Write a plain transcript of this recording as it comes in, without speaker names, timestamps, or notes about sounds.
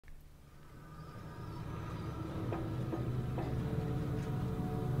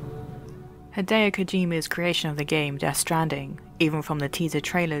Hideo Kojima's creation of the game Death Stranding, even from the teaser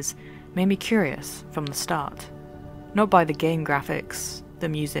trailers, made me curious from the start. Not by the game graphics, the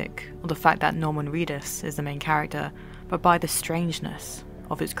music, or the fact that Norman Reedus is the main character, but by the strangeness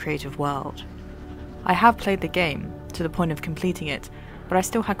of its creative world. I have played the game, to the point of completing it, but I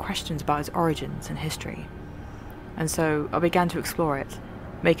still had questions about its origins and history. And so I began to explore it,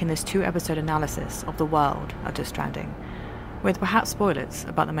 making this 2-episode analysis of the world of Death Stranding, with perhaps spoilers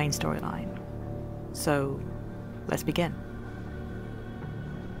about the main storyline. So, let's begin.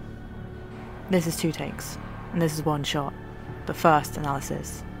 This is 2 takes, and this is 1 shot, the first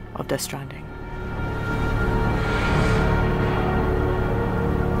analysis of Death Stranding.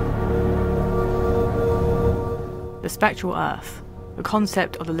 The spectral Earth, the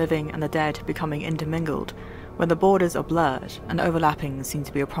concept of the living and the dead becoming intermingled, when the borders are blurred and overlapping seem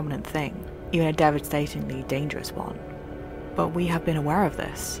to be a prominent thing, even a devastatingly dangerous one. But we have been aware of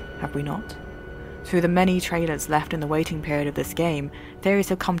this, have we not? Through the many trailers left in the waiting period of this game, theories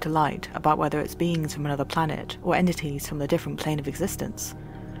have come to light about whether it's beings from another planet or entities from a different plane of existence.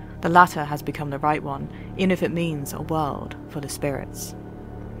 The latter has become the right one, even if it means a world for the spirits.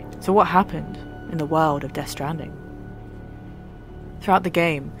 So what happened in the world of Death Stranding? Throughout the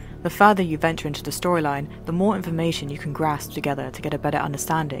game, the further you venture into the storyline, the more information you can grasp together to get a better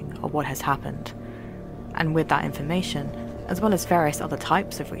understanding of what has happened. And with that information, as well as various other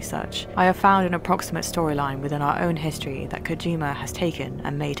types of research, I have found an approximate storyline within our own history that Kojima has taken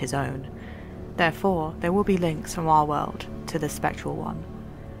and made his own. Therefore, there will be links from our world to the spectral one.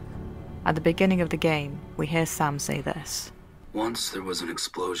 At the beginning of the game, we hear Sam say this. Once there was an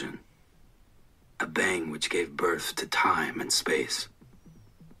explosion, a bang which gave birth to time and space.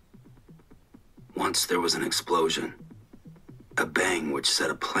 Once there was an explosion, a bang which set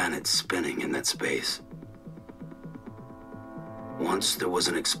a planet spinning in that space. Once there was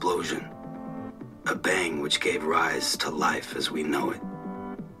an explosion, a bang which gave rise to life as we know it.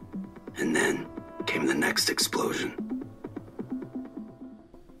 And then came the next explosion.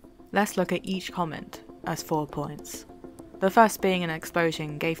 Let's look at each comment as 4 points. The first being an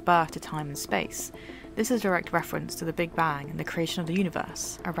explosion gave birth to time and space. This is a direct reference to the Big Bang and the creation of the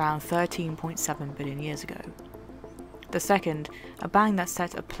universe around 13.7 billion years ago. The second, a bang that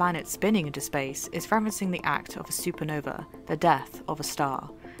set a planet spinning into space, is referencing the act of a supernova, the death of a star,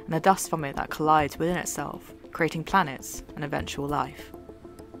 and the dust from it that collides within itself, creating planets and eventual life.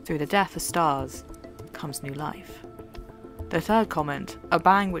 Through the death of stars comes new life. The third comment, a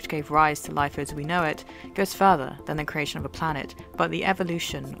bang which gave rise to life as we know it, goes further than the creation of a planet, but the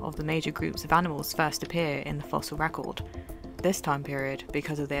evolution of the major groups of animals first appear in the fossil record. This time period,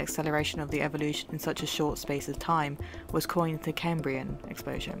 because of the acceleration of the evolution in such a short space of time, was coined the Cambrian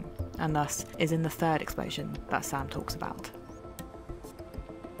explosion, and thus is in the third explosion that Sam talks about.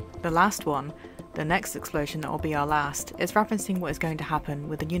 The last one, the next explosion that will be our last, is referencing what is going to happen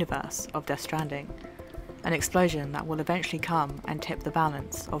with the universe of Death Stranding. An explosion that will eventually come and tip the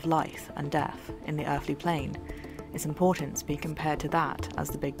balance of life and death in the earthly plane. Its importance being compared to that as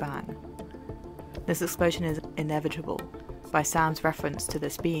the Big Bang. This explosion is inevitable, by Sam's reference to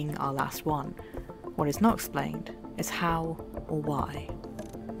this being our last one. What is not explained is how or why.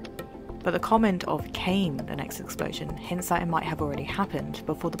 But the comment of came the next explosion hints that it might have already happened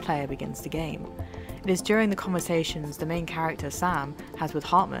before the player begins the game. It is during the conversations the main character Sam has with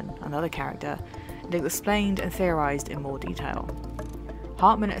Hartman, another character, it is explained and theorized in more detail.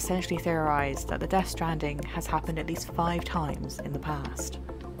 Hartman essentially theorized that the Death Stranding has happened at least 5 times in the past.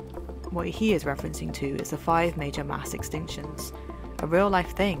 What he is referencing to is the 5 major mass extinctions, a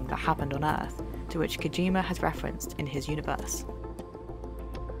real-life thing that happened on Earth, to which Kojima has referenced in his universe.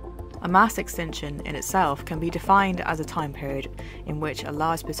 A mass extinction in itself can be defined as a time period in which a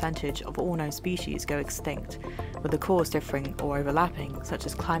large percentage of all known species go extinct, with the cause differing or overlapping, such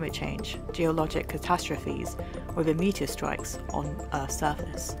as climate change, geologic catastrophes, or even meteor strikes on Earth's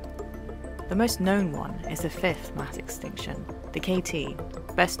surface. The most known one is the 5th mass extinction, the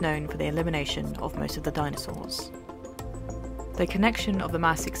KT, best known for the elimination of most of the dinosaurs. The connection of the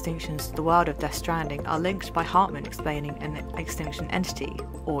mass extinctions to the world of Death Stranding are linked by Hartman explaining an extinction entity,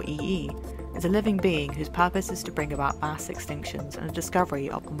 or EE, is a living being whose purpose is to bring about mass extinctions and a discovery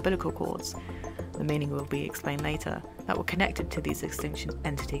of umbilical cords, the meaning will be explained later, that were connected to these extinction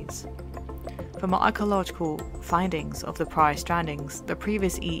entities. From archaeological findings of the prior strandings, the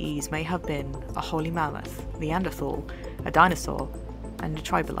previous EEs may have been a holy mammoth, Neanderthal, a dinosaur, and a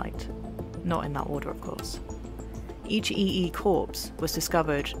tribolite. Not in that order, of course. Each EE corpse was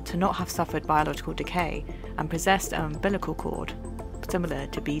discovered to not have suffered biological decay and possessed an umbilical cord, similar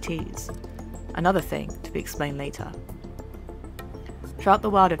to BT's. Another thing to be explained later. Throughout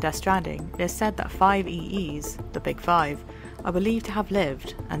the world of Death Stranding, it is said that 5 EEs, the Big Five, are believed to have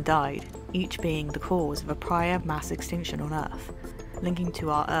lived and died, each being the cause of a prior mass extinction on Earth, linking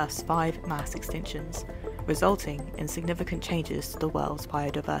to our Earth's 5 mass extinctions, resulting in significant changes to the world's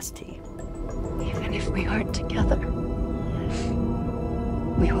biodiversity. Even if we aren't together,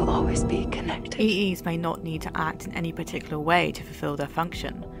 we will always be connected. EEs may not need to act in any particular way to fulfill their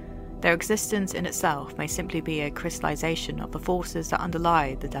function. Their existence in itself may simply be a crystallization of the forces that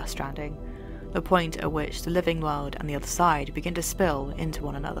underlie the Death Stranding, the point at which the living world and the other side begin to spill into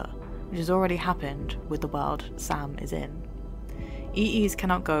one another, which has already happened with the world Sam is in. EEs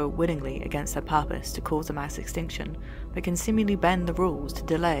cannot go willingly against their purpose to cause a mass extinction, but can seemingly bend the rules to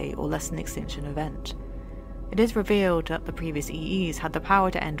delay or lessen the extinction event. It is revealed that the previous EEs had the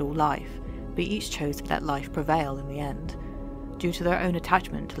power to end all life, but each chose to let life prevail in the end, due to their own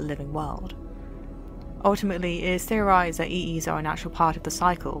attachment to the living world. Ultimately, it is theorized that EEs are a natural part of the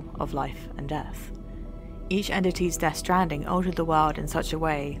cycle of life and death. Each entity's Death Stranding altered the world in such a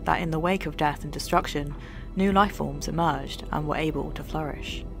way that in the wake of death and destruction, new life forms emerged and were able to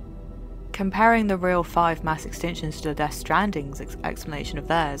flourish. Comparing the real 5 mass extinctions to the Death Stranding's explanation of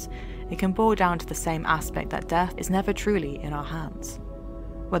theirs, it can boil down to the same aspect that death is never truly in our hands.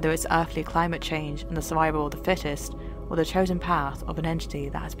 Whether it's earthly climate change and the survival of the fittest, or the chosen path of an entity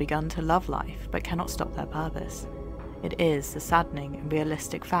that has begun to love life but cannot stop their purpose, it is the saddening and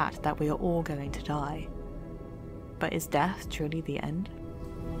realistic fact that we are all going to die. But is death truly the end?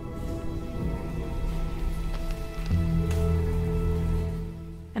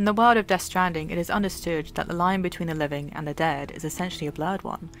 In the world of Death Stranding, it is understood that the line between the living and the dead is essentially a blurred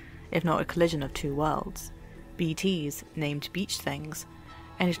one, if not a collision of two worlds. BTs, named beach things,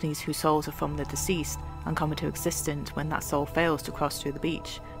 entities whose souls are from the deceased and come into existence when that soul fails to cross through the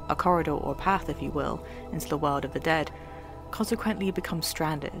beach, a corridor or path if you will, into the world of the dead, consequently become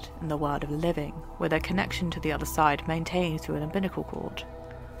stranded in the world of the living, where their connection to the other side maintained through an umbilical cord,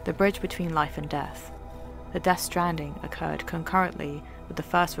 the bridge between life and death. The Death Stranding occurred concurrently with the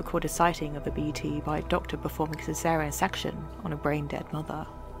first recorded sighting of a BT by a doctor performing caesarean section on a brain-dead mother.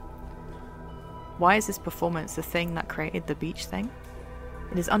 Why is this performance the thing that created the beach thing?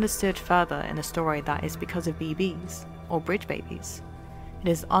 It is understood further in the story that it's because of BBs, or bridge babies. It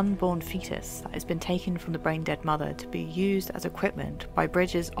is unborn fetus that has been taken from the brain-dead mother to be used as equipment by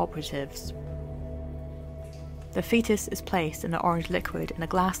Bridge's operatives. The fetus is placed in an orange liquid in a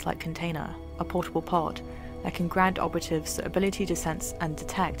glass-like container, a portable pod, that can grant operatives the ability to sense and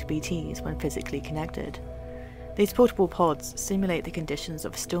detect BTs when physically connected. These portable pods simulate the conditions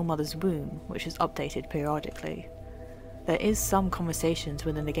of a still mother's womb, which is updated periodically. There is some conversations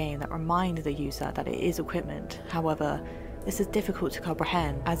within the game that remind the user that it is equipment, however, this is difficult to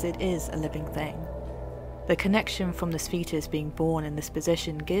comprehend as it is a living thing. The connection from this fetus being born in this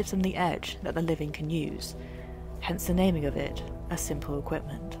position gives them the edge that the living can use, hence the naming of it as simple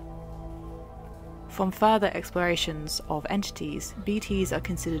equipment. From further explorations of entities, BTs are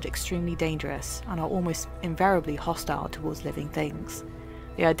considered extremely dangerous and are almost invariably hostile towards living things.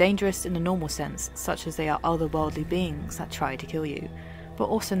 They are dangerous in the normal sense, such as they are otherworldly beings that try to kill you, but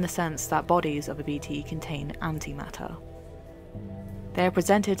also in the sense that bodies of a BT contain antimatter. They are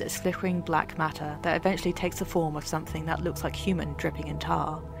presented as flickering black matter that eventually takes the form of something that looks like human dripping in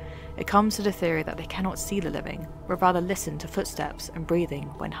tar. It comes to the theory that they cannot see the living, but rather listen to footsteps and breathing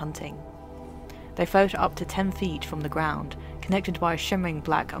when hunting. They float up to 10 feet from the ground, connected by a shimmering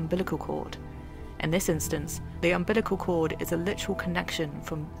black umbilical cord. In this instance, the umbilical cord is a literal connection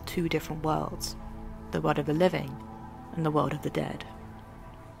from two different worlds, the world of the living and the world of the dead.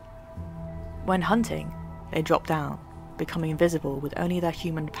 When hunting, they drop down, becoming invisible with only their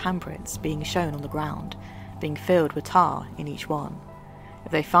human handprints being shown on the ground, being filled with tar in each one.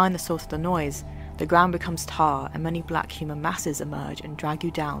 If they find the source of the noise, the ground becomes tar and many black human masses emerge and drag you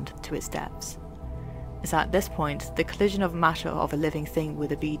down to its depths. It's at this point the collision of matter of a living thing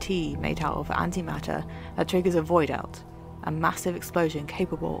with a BT made out of antimatter that triggers a void out, a massive explosion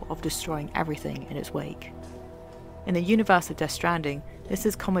capable of destroying everything in its wake. In the universe of Death Stranding, this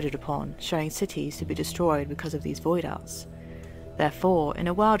is commented upon, showing cities to be destroyed because of these void outs. Therefore, in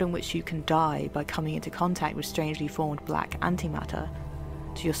a world in which you can die by coming into contact with strangely formed black antimatter,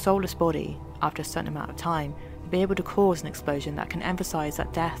 to your soulless body, after a certain amount of time, you'll be able to cause an explosion that can emphasize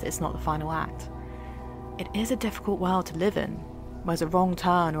that death is not the final act. It is a difficult world to live in, whereas a wrong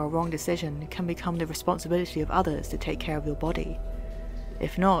turn or a wrong decision can become the responsibility of others to take care of your body.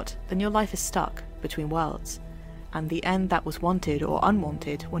 If not, then your life is stuck between worlds, and the end that was wanted or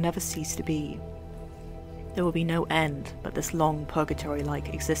unwanted will never cease to be. There will be no end but this long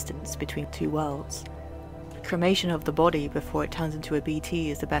purgatory-like existence between two worlds. Cremation of the body before it turns into a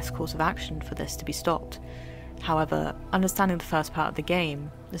BT is the best course of action for this to be stopped. However, understanding the first part of the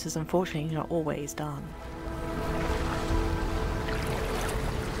game, this is unfortunately not always done.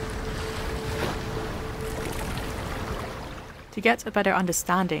 To get a better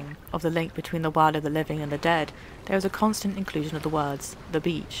understanding of the link between the world of the living and the dead, there is a constant inclusion of the words, the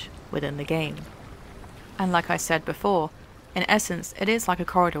beach, within the game. And like I said before, in essence it is like a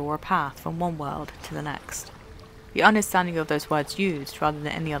corridor or a path from one world to the next. The understanding of those words used rather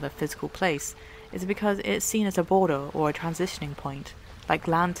than any other physical place is because it is seen as a border or a transitioning point, like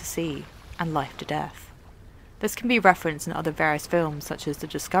land to sea and life to death. This can be referenced in other various films such as The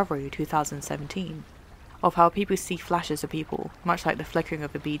Discovery 2017, of how people see flashes of people, much like the flickering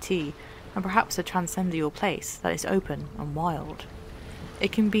of a BT, and perhaps a transcendental place that is open and wild.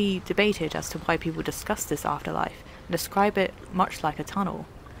 It can be debated as to why people discuss this afterlife and describe it much like a tunnel.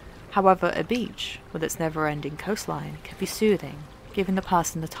 However, a beach, with its never-ending coastline, can be soothing, giving the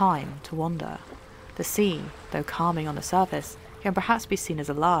person the time to wander. The sea, though calming on the surface, can perhaps be seen as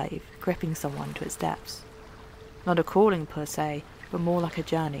alive, gripping someone to its depths. Not a calling per se, but more like a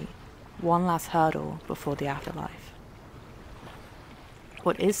journey, one last hurdle before the afterlife.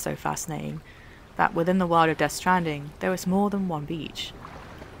 What is so fascinating, that within the world of Death Stranding, there is more than one beach.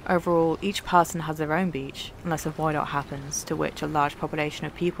 Overall, each person has their own beach, unless a void-out happens, to which a large population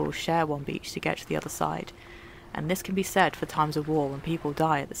of people share one beach to get to the other side, and this can be said for times of war when people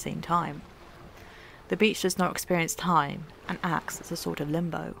die at the same time. The beach does not experience time, and acts as a sort of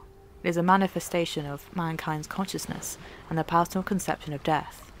limbo. It is a manifestation of mankind's consciousness and their personal conception of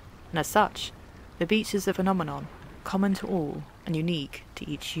death. And as such, the beach is a phenomenon, common to all and unique to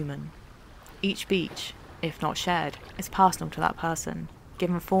each human. Each beach, if not shared, is personal to that person,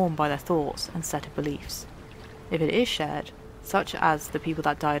 given form by their thoughts and set of beliefs. If it is shared, such as the people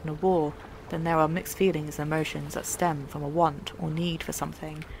that died in a war, then there are mixed feelings and emotions that stem from a want or need for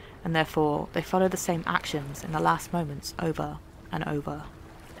something, and therefore they follow the same actions in the last moments over and over.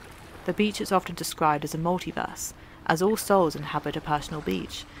 The beach is often described as a multiverse, as all souls inhabit a personal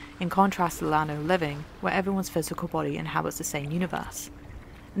beach, in contrast to the land of the living, where everyone's physical body inhabits the same universe.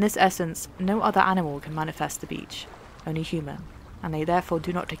 In this essence, no other animal can manifest the beach, only human, and they therefore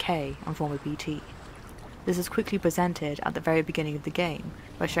do not decay and form a BT. This is quickly presented at the very beginning of the game,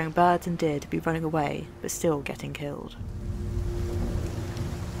 by showing birds and deer to be running away, but still getting killed.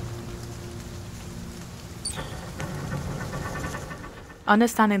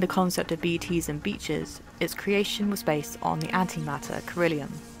 Understanding the concept of BTs and beaches, its creation was based on the antimatter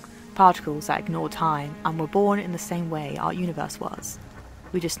Coryllium, particles that ignore time and were born in the same way our universe was.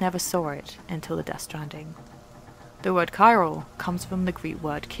 We just never saw it until the Death Stranding. The word chiral comes from the Greek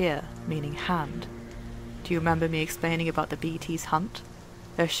word kyr, meaning hand. Do you remember me explaining about the BT's hunt?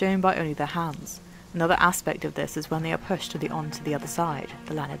 They are shown by only their hands. Another aspect of this is when they are pushed on to the other side,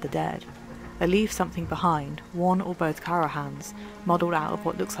 the land of the dead. They leave something behind, one or both chiral hands, modelled out of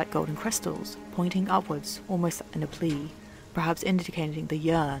what looks like golden crystals, pointing upwards almost in a plea, perhaps indicating the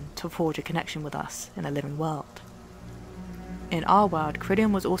yearn to forge a connection with us in the living world. In our world,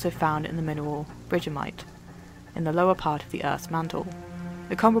 Coryllium was also found in the mineral Brighamite, in the lower part of the Earth's mantle.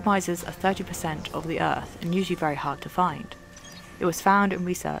 It comprises 30% of the Earth and usually very hard to find. It was found and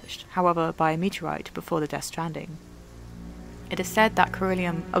researched, however, by a meteorite before the Death Stranding. It is said that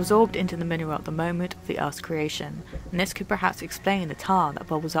Coryllium absorbed into the mineral at the moment of the Earth's creation, and this could perhaps explain the tar that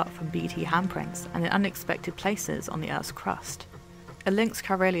bubbles up from BT handprints and in unexpected places on the Earth's crust. It links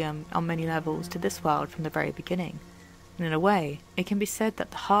Coryllium on many levels to this world from the very beginning, and in a way, it can be said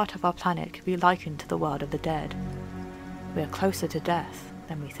that the heart of our planet could be likened to the world of the dead. We are closer to death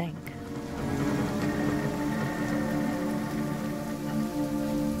than we think.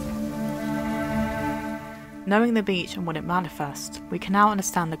 Knowing the beach and what it manifests, we can now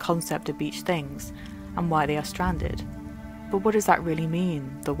understand the concept of beach things and why they are stranded. But what does that really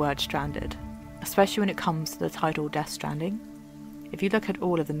mean, the word stranded? Especially when it comes to the title Death Stranding? If you look at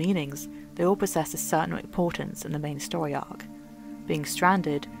all of the meanings, they all possess a certain importance in the main story arc. Being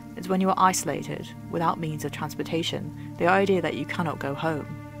stranded is when you are isolated, without means of transportation, the idea that you cannot go home.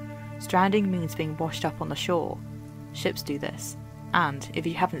 Stranding means being washed up on the shore. Ships do this, and, if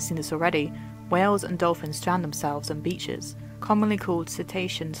you haven't seen this already, whales and dolphins strand themselves on beaches, commonly called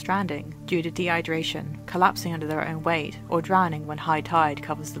cetacean stranding, due to dehydration, collapsing under their own weight, or drowning when high tide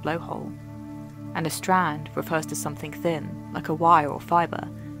covers the blowhole. And a strand refers to something thin, like a wire or fibre,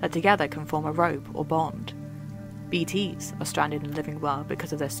 that together can form a rope or bond. BTs are stranded in the living world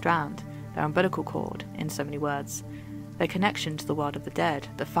because of their strand, their umbilical cord, in so many words. Their connection to the world of the dead,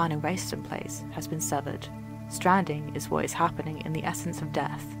 the final resting place, has been severed. Stranding is what is happening in the essence of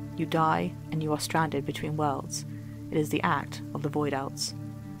death, You die, and you are stranded between worlds. It is the act of the Void Elves.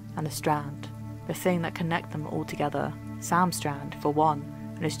 And the strand, the thing that connect them all together, Sam's strand, for one,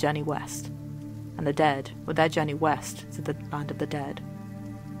 and his journey west. And the dead, with their journey west to the land of the dead.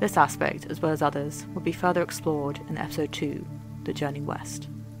 This aspect, as well as others, will be further explored in Episode 2, The Journey West.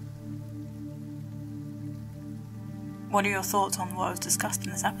 What are your thoughts on what was discussed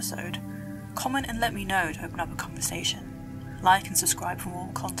in this episode? Comment and let me know to open up a conversation. Like and subscribe for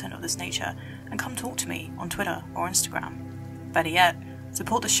more content of this nature, and come talk to me on Twitter or Instagram. Better yet,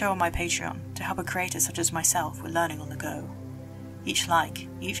 support the show on my Patreon to help a creator such as myself with learning on the go. Each like,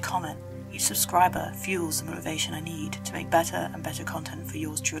 each comment, each subscriber fuels the motivation I need to make better and better content for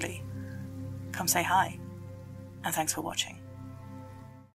yours truly. Come say hi, and thanks for watching.